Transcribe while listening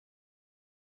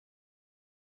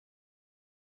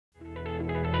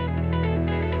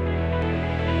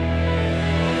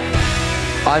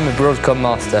I'm a Broadcom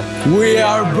master. We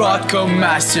are Broadcom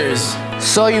masters.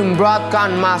 Soy un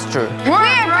Broadcom master.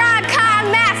 We're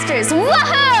Broadcom masters.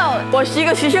 Woohoo! 我是一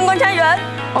个时讯观察员。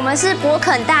我们是博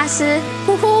肯大师。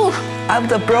呼呼 I'm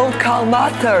the Broadcom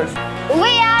masters.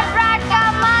 We are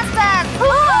Broadcom masters.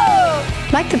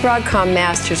 Woohoo! Like the Broadcom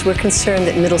masters, we're concerned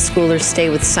that middle schoolers stay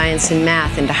with science and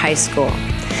math into high school.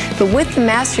 But with the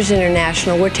Masters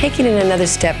International, we're taking it another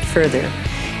step further.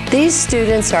 These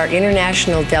students are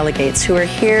international delegates who are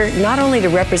here not only to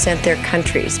represent their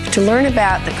countries, but to learn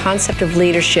about the concept of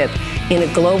leadership in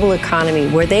a global economy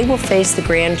where they will face the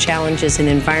grand challenges in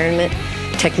environment,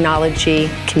 technology,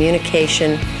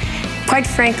 communication. Quite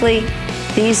frankly,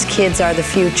 these kids are the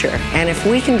future, and if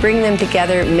we can bring them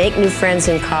together, make new friends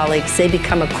and colleagues, they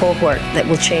become a cohort that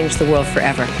will change the world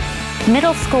forever.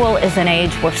 Middle school is an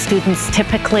age where students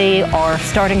typically are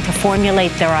starting to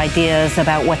formulate their ideas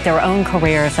about what their own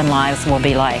careers and lives will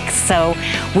be like. So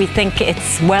we think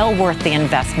it's well worth the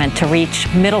investment to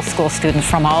reach middle school students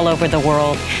from all over the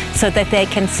world so that they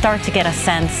can start to get a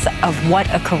sense of what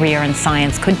a career in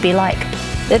science could be like.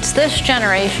 It's this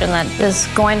generation that is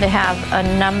going to have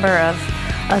a number of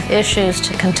issues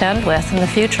to contend with in the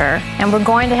future, and we're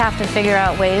going to have to figure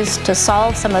out ways to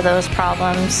solve some of those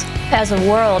problems as a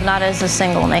world, not as a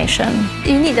single nation.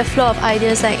 You need the flow of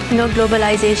ideas, like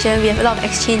globalization. We have a lot of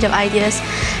exchange of ideas.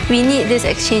 We need this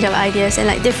exchange of ideas, and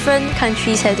like different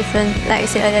countries have different, like I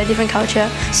said earlier, different culture.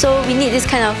 So we need this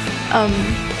kind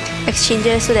of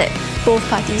exchanges so that both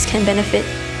parties can benefit.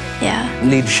 Yeah.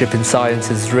 Leadership in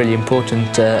science is really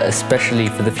important, especially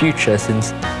for the future,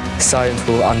 since science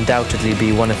will undoubtedly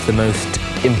be one of the most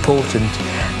important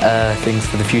things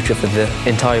for the future, for the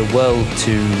entire world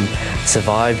to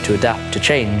survive, to adapt, to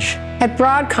change. At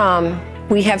Broadcom,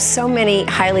 we have so many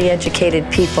highly educated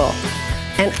people,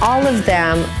 and all of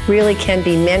them really can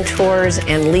be mentors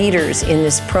and leaders in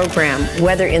this program,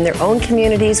 whether in their own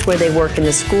communities where they work in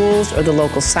the schools or the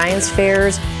local science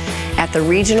fairs, at the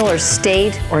regional or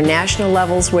state or national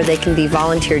levels where they can be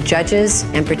volunteer judges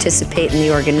and participate in the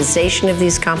organization of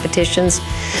these competitions.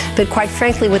 But quite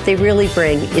frankly, what they really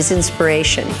bring is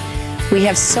inspiration. We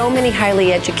have so many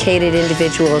highly educated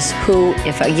individuals who,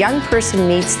 if a young person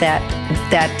meets that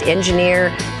engineer,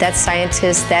 that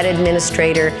scientist, that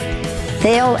administrator,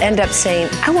 they'll end up saying,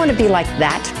 I want to be like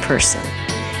that person.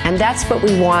 And that's what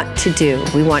we want to do.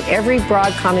 We want every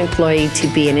Broadcom employee to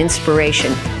be an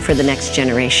inspiration for the next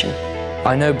generation.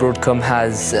 I know Broadcom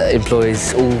has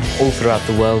employees all throughout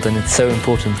the world, and it's so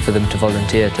important for them to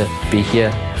volunteer to be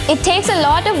here. It takes a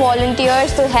lot of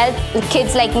volunteers to help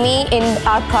kids like me in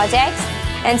our projects,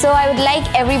 and so I would like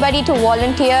everybody to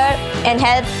volunteer and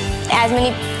help as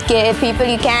many people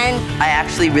you can. I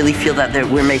actually really feel that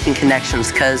we're making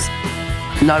connections, because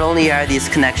not only are these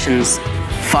connections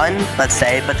fun, let's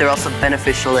say, but they're also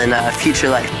beneficial in future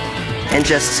life. And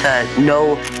just to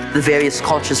know the various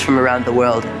cultures from around the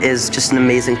world is just an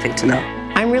amazing thing to know.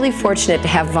 I'm really fortunate to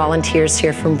have volunteers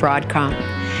here from Broadcom,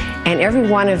 and every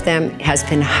one of them has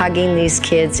been hugging these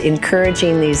kids,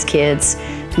 encouraging these kids,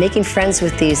 making friends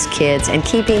with these kids, and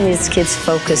keeping these kids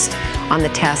focused on the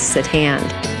tasks at hand.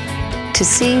 To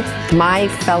see my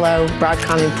fellow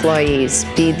Broadcom employees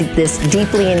be this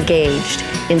deeply engaged,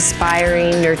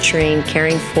 inspiring, nurturing,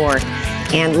 caring for,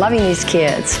 and loving these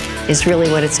kids is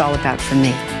really what it's all about for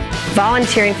me.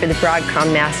 Volunteering for the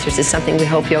Broadcom Masters is something we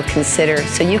hope you'll consider,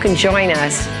 so you can join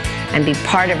us and be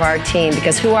part of our team,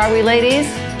 because who are we, ladies?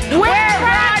 We're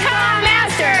Broadcom